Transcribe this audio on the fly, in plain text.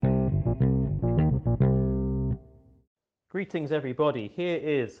Greetings, everybody. Here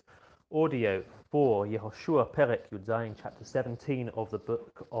is audio for Yehoshua Perek Yud Zayin, chapter 17 of the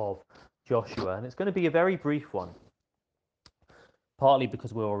book of Joshua. And it's going to be a very brief one, partly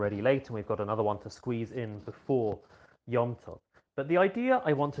because we're already late and we've got another one to squeeze in before Yom Tov. But the idea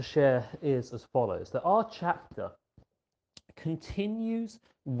I want to share is as follows, that our chapter continues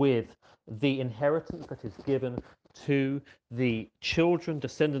with the inheritance that is given to the children,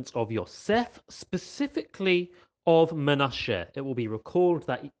 descendants of Yosef, specifically of Menashe. It will be recalled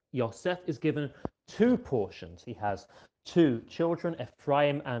that Yosef is given two portions. He has two children,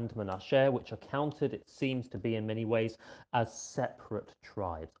 Ephraim and Menashe, which are counted, it seems to be in many ways, as separate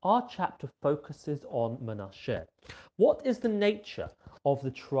tribes. Our chapter focuses on Menashe. What is the nature of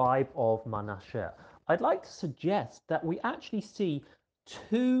the tribe of Menashe? I'd like to suggest that we actually see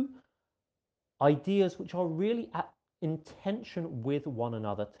two ideas which are really in tension with one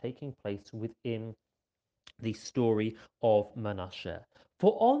another taking place within the story of Menashe.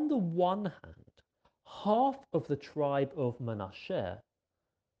 For on the one hand, half of the tribe of Menashe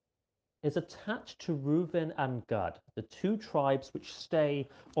is attached to Reuben and Gad, the two tribes which stay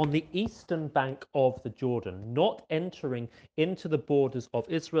on the eastern bank of the Jordan, not entering into the borders of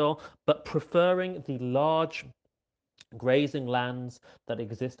Israel, but preferring the large grazing lands that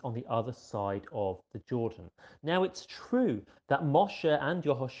exist on the other side of the Jordan. Now, it's true that Moshe and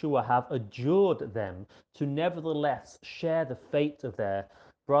Yehoshua have adjured them to nevertheless share the fate of their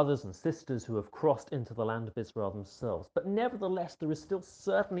brothers and sisters who have crossed into the land of Israel themselves. But nevertheless, there is still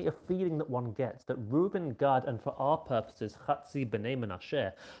certainly a feeling that one gets that Reuben, Gad, and for our purposes, Chatzi B'nai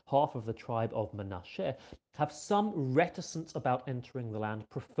Menashe, half of the tribe of Menashe, have some reticence about entering the land,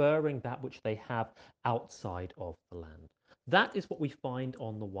 preferring that which they have outside of the land. That is what we find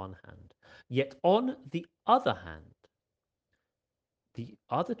on the one hand. Yet on the other hand, the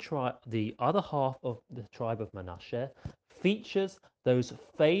other half of the tribe of Menashe features those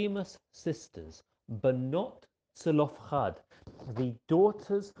famous sisters, Banot Tzelofchad, the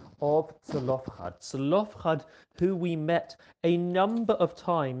daughters of Tzelofchad. Tzelofchad, who we met a number of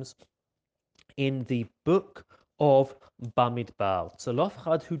times in the book of Bamidbar.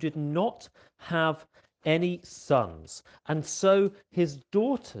 Tzelofchad, who did not have any sons. And so his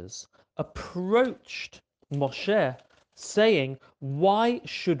daughters approached Moshe saying, why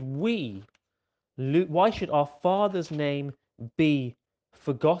should our father's name be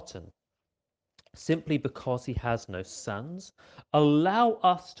forgotten? Simply because he has no sons. Allow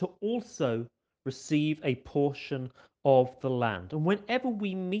us to also receive a portion of the land. And whenever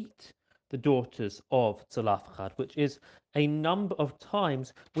we meet the daughters of Tzelofchad, which is a number of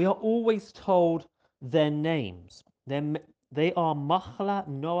times, we are always told their names. They are Machla,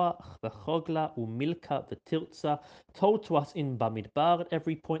 Noach, V'chogla, Umilka, V'tirza, told to us in Bamidbar at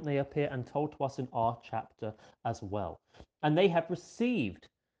every point they appear, and told to us in our chapter as well. And they have received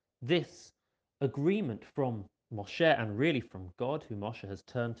this agreement from Moshe and really from God, who Moshe has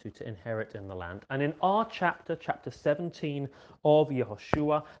turned to inherit in the land. And in our chapter, chapter 17 of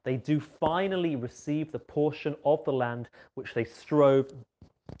Yehoshua, they do finally receive the portion of the land which they strove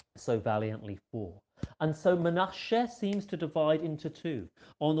so valiantly for. And so Menashe seems to divide into two.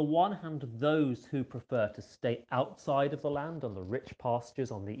 On the one hand, those who prefer to stay outside of the land on the rich pastures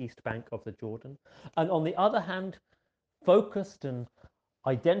on the east bank of the Jordan. And on the other hand, focused and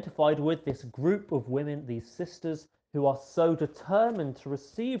identified with this group of women, these sisters, who are so determined to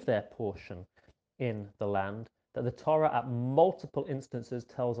receive their portion in the land that the Torah at multiple instances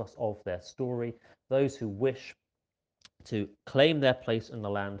tells us of their story, those who wish to claim their place in the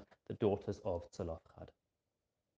land, the daughters of Tzelofchad.